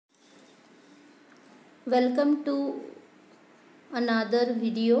Welcome to another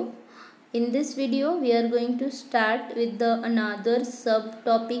video. In this video we are going to start with the another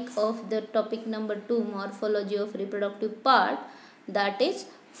subtopic of the topic number 2, morphology of reproductive part, that is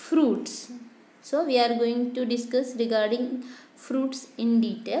fruits. So we are going to discuss regarding fruits in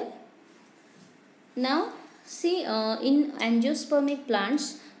detail. Now see, in angiospermic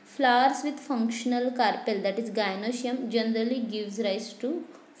plants, flowers with functional carpel, that is gynoecium, generally gives rise to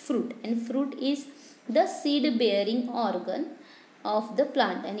fruit, and fruit is the seed bearing organ of the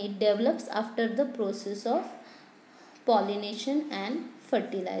plant, and it develops after the process of pollination and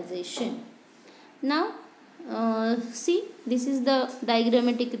fertilization. Now see, this is the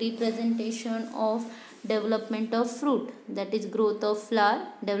diagrammatic representation of development of fruit, that is growth of flower,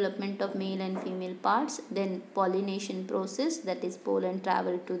 development of male and female parts, then pollination process, that is pollen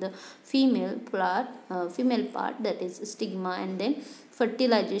travel to the female flower, female part, that is stigma, and then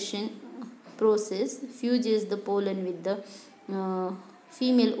fertilization process fuses the pollen with the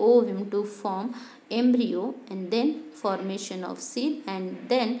female ovum to form embryo, and then formation of seed, and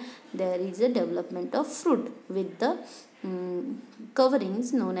then there is a development of fruit with the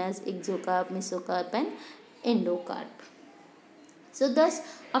coverings known as exocarp, mesocarp and endocarp. So thus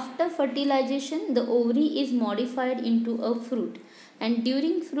after fertilization the ovary is modified into a fruit, and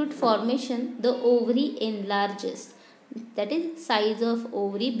during fruit formation the ovary enlarges, that is size of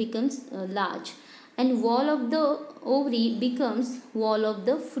ovary becomes large, and wall of the ovary becomes wall of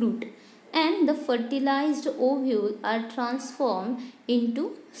the fruit, and the fertilized ovules are transformed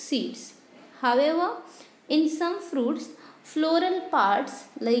into seeds. However, in some fruits, floral parts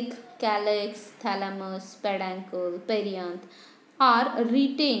like calyx, thalamus, peduncle, perianth are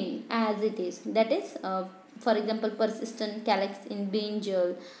retained as it is. That is, for example, persistent calyx in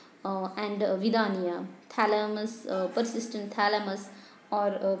brinjal and vidania, thalamus, persistent thalamus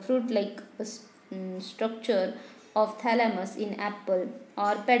or fruit like structure of thalamus in apple,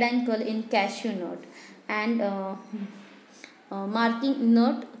 or peduncle in cashew nut, and marking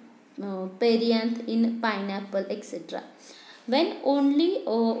nut perianth in pineapple, etc. When only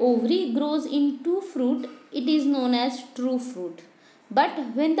ovary grows into fruit, it is known as true fruit.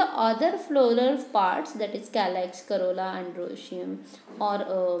 But when the other floral parts, that is calyx, corolla, androecium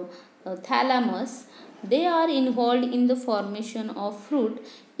or thalamus, they are involved in the formation of fruit,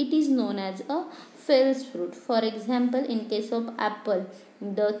 it is known as a false fruit. For example, in case of apple,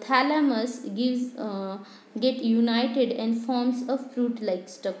 the thalamus get united and forms a fruit like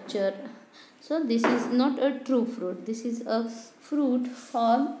structure. So this is not a true fruit, this is a fruit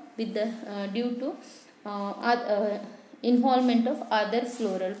formed with the due to involvement of other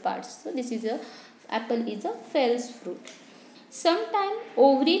floral parts. So this is a apple is a false fruit. Sometimes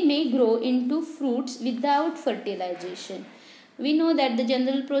ovary may grow into fruits without fertilization. We know that the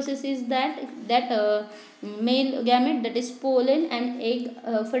general process is that male gamete, that is pollen and egg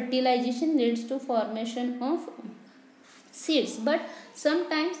fertilization leads to formation of seeds, but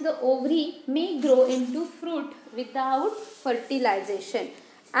sometimes the ovary may grow into fruit without fertilization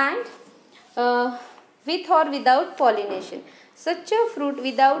and with or without pollination. Such a fruit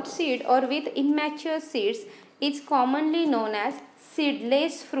without seed or with immature seeds is commonly known as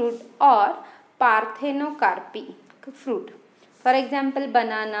seedless fruit or parthenocarpic fruit. For example,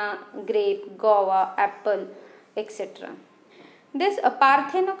 banana, grape, guava, apple, etc. This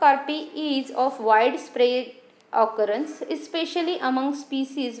parthenocarpy is of widespread occurrence, especially among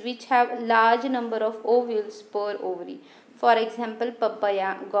species which have large number of ovules per ovary. For example,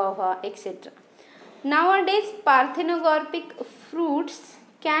 papaya, guava, etc. Nowadays, parthenocarpic fruits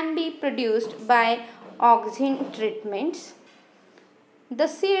can be produced by auxin treatments. The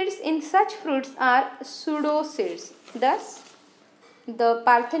seeds in such fruits are pseudo seeds. Thus, the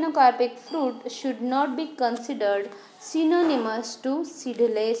parthenocarpic fruit should not be considered synonymous to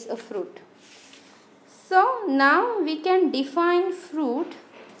seedless fruit. So now we can define fruit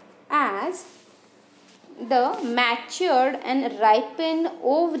as the matured and ripened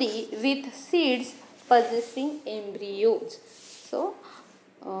ovary with seeds possessing embryos. So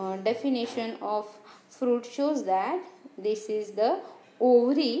definition of fruit shows that this is the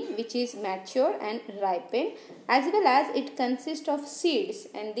ovary which is mature and ripened, as well as it consists of seeds,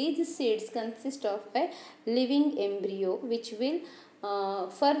 and these seeds consist of a living embryo which will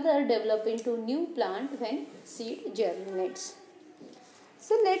further develop into new plant when seed germinates.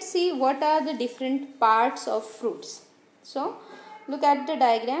 So let's see what are the different parts of fruits. So look at the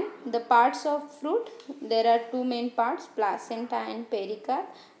diagram. The parts of fruit, there are two main parts, placenta and pericarp.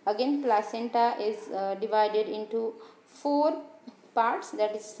 Again, placenta is divided into four parts,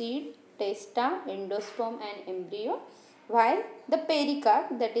 that is seed, testa, endosperm and embryo, while the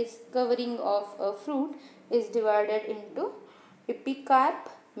pericarp, that is covering of a fruit, is divided into epicarp,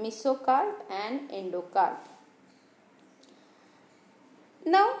 mesocarp and endocarp.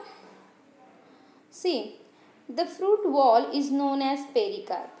 Now see, the fruit wall is known as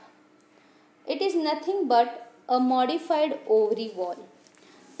pericarp. It is nothing but a modified ovary wall.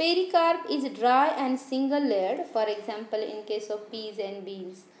 Pericarp is dry and single layered, for example in case of peas and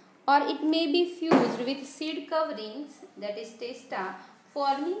beans, or it may be fused with seed coverings, that is testa,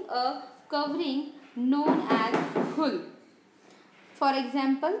 forming a covering known as hull. For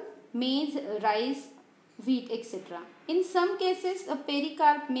example, maize, rice, wheat, etc. In some cases, a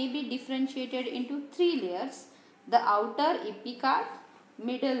pericarp may be differentiated into three layers: the outer epicarp,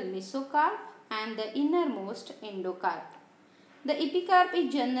 middle mesocarp and the innermost endocarp. The epicarp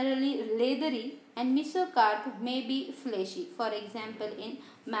is generally leathery and mesocarp may be fleshy, for example in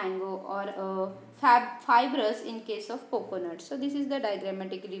mango, or fibrous in case of coconut. So this is the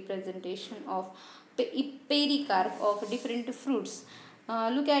diagrammatic representation of pericarp of different fruits.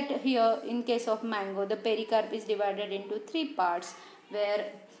 Look at here, in case of mango, the pericarp is divided into three parts,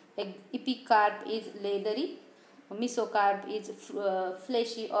 where epicarp is leathery, mesocarp is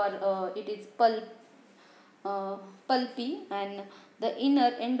fleshy, or it is pulpy, and the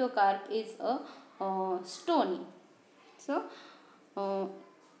inner endocarp is stony. So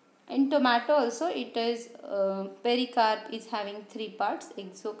in tomato also it is pericarp is having three parts: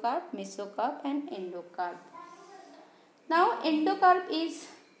 exocarp, mesocarp and endocarp. Now endocarp is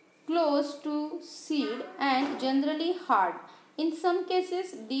close to seed and generally hard. In some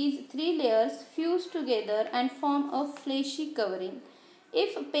cases these three layers fuse together and form a fleshy covering.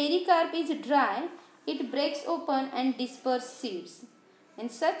 If pericarp is dry, it breaks open and disperses seeds,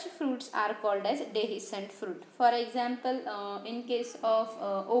 and such fruits are called as dehiscent fruit. For example, in case of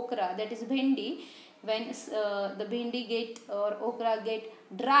okra, that is bhendi, when the bhendi or okra get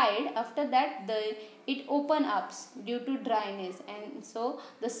dried, after that it open up due to dryness, and so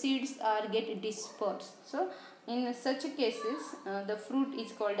the seeds get dispersed. So in such cases the fruit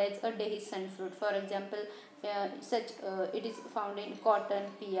is called as a dehiscent fruit. For example, it is found in cotton,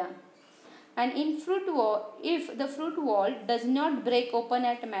 pea. And in fruit wall, if the fruit wall does not break open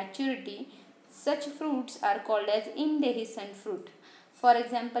at maturity, such fruits are called as indehiscent fruit. For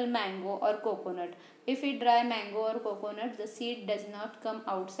example, mango or coconut. If we dry mango or coconut, the seed does not come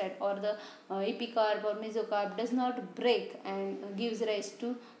outside, or the epicarp or mesocarp does not break and gives rise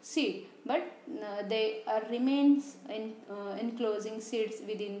to seed, but they remains in enclosing seeds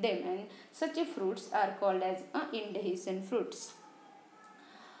within them, and such fruits are called as indehiscent fruits.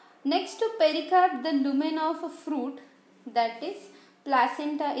 Next to pericarp, the lumen of a fruit, that is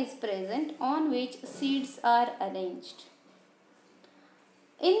placenta, is present, on which seeds are arranged.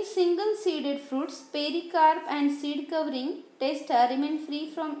 In single seeded fruits, pericarp and seed covering testa remain free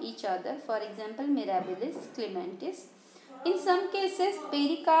from each other, for example mirabilis, clematis. In some cases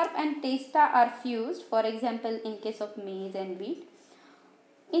pericarp and testa are fused, for example in case of maize and wheat.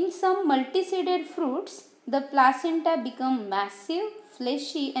 In some multi-seeded fruits, the placenta become massive,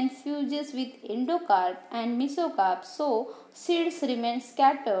 fleshy and fuses with endocarp and mesocarp, so seeds remain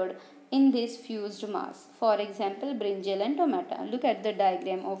scattered in this fused mass. For example, brinjal and tomato. Look at the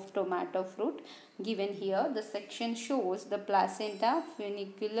diagram of tomato fruit given here. The section shows the placenta,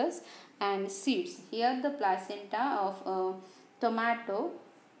 funiculus and seeds. Here the placenta of tomato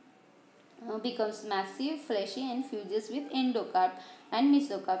becomes massive, fleshy and fuses with endocarp and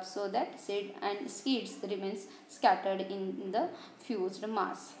mesocarp, so that seed and seeds remains scattered in the fused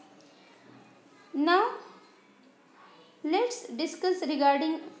mass. Now let's discuss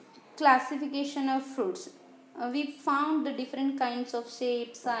regarding classification of fruits. We found the different kinds of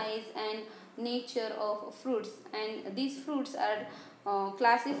shape, size and nature of fruits, and these fruits are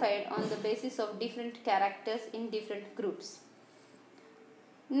classified on the basis of different characters in different groups.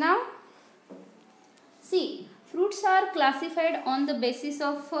 Now see, fruits are classified on the basis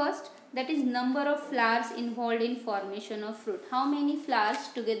of first, that is number of flowers involved in formation of fruit. How many flowers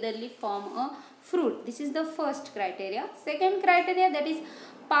togetherly form a fruit? This is the first criteria. Second criteria, that is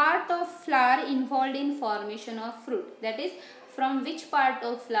part of flower involved in formation of fruit. That is from which part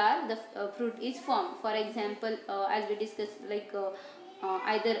of flower the fruit is formed. For example, as we discussed, like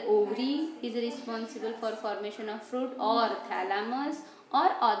either ovary is responsible for formation of fruit, or thalamus, or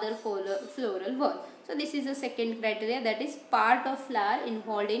other floral wall. So this is the second criteria, that is part of flower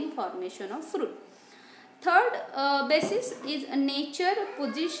involved in formation of fruit. Third basis is nature,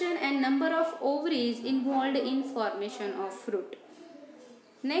 position and number of ovaries involved in formation of fruit.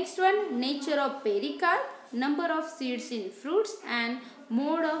 Next one, nature of pericarp, number of seeds in fruits and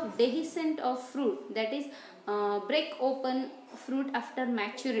mode of dehiscent of fruit, that is break open fruit after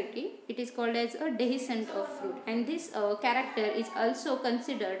maturity, it is called as a dehiscent of fruit, and this character is also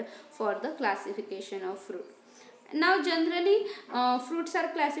considered for the classification of fruit. Now generally fruits are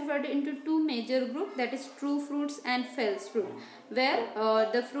classified into two major groups, that is true fruits and false fruit, where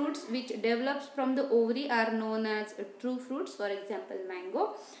the fruits which develops from the ovary are known as true fruits, for example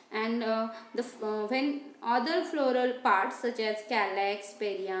mango, and when other floral parts such as calyx,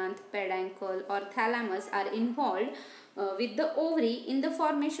 perianth, peduncle or thalamus are involved with the ovary in the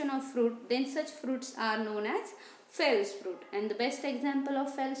formation of fruit, then such fruits are known as false fruit. And the best example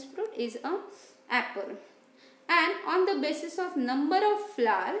of false fruit is a apple. And on the basis of number of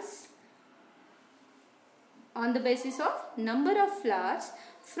flowers,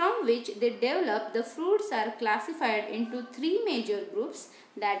 from which they develop, the fruits are classified into three major groups,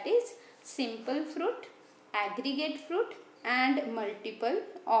 that is simple fruit, aggregate fruit and multiple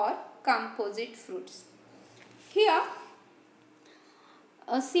or composite fruits. Here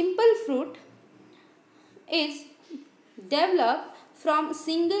a simple fruit is developed from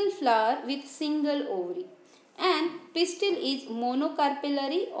single flower with single ovary, and pistil is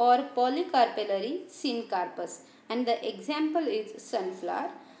monocarpellary or polycarpellary syncarpous, and the example is sunflower,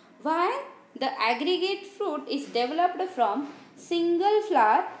 while the aggregate fruit is developed from single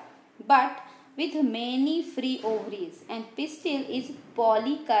flower but with many free ovaries, and pistil is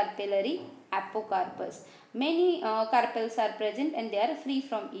polycarpellary apocarpous. Many carpels are present and they are free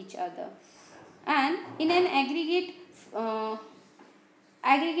from each other. And in an aggregate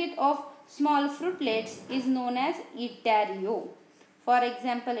of small fruitlets is known as etario. For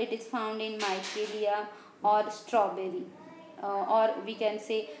example, it is found in mycelia or strawberry, or we can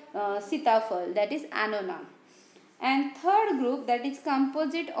say sitafal, that is annona. And third group, that is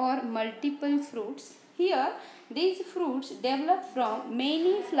composite or multiple fruits. Here these fruits develop from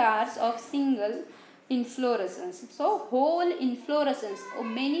many flowers of single inflorescence. So whole inflorescence or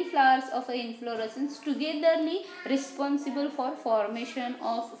many flowers of an inflorescence togetherly responsible for formation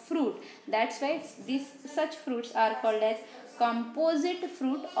of fruit. That's why such fruits are called as composite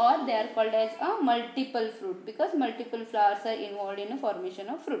fruit, or they are called as a multiple fruit, because multiple flowers are involved in the formation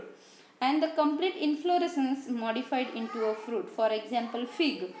of fruit. And the complete inflorescence modified into a fruit. For example,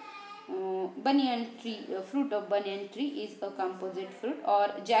 fig, banyan tree, fruit of banyan tree is a composite fruit, or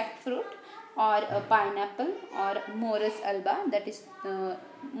jackfruit, or a pineapple, or morus alba, that is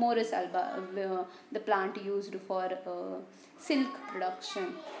morus alba, the plant used for silk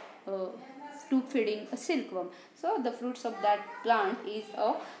production, to feeding a silkworm. So the fruits of that plant is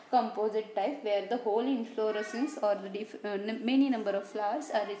a composite type, where the whole inflorescence or the many number of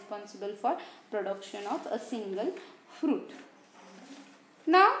flowers are responsible for production of a single fruit.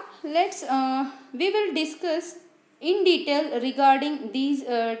 Now we will discuss in detail regarding these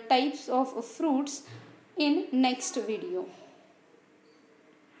types of fruits in next video.